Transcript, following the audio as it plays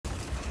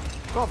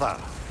Brother,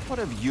 what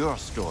of your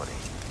story?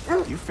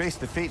 You faced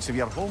the fates of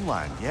your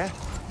homeland, yeah?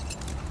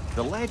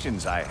 The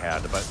legends I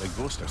heard about the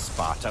ghost of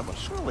Sparta were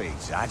surely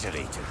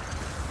exaggerated.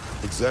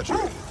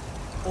 Exaggerated?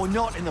 Oh,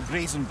 not in the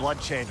brazen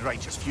bloodshed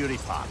righteous fury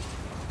part.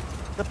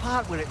 The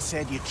part where it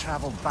said you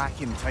travelled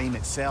back in time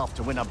itself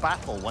to win a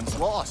battle once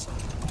lost.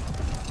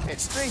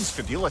 It's strange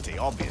credulity,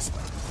 obviously.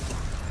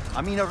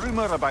 I mean, a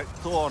rumour about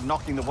Thor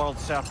knocking the world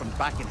serpent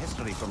back in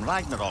history from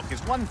Ragnarok is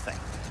one thing.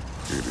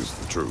 It is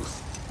the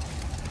truth.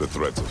 The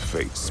threads of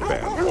fate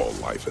span all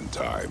life and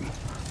time.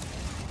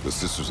 The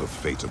Sisters of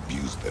Fate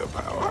abused their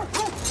power.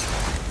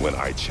 When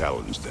I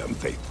challenged them,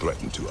 they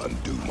threatened to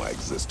undo my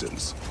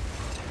existence.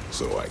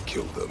 So I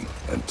killed them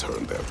and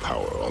turned their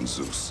power on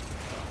Zeus.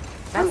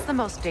 That's the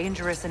most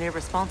dangerous and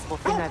irresponsible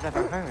thing I've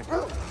ever heard.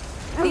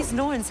 These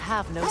Norns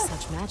have no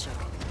such magic,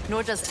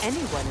 nor does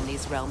anyone in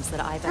these realms that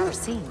I've ever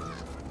seen.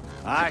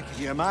 Aye,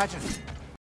 can you imagine?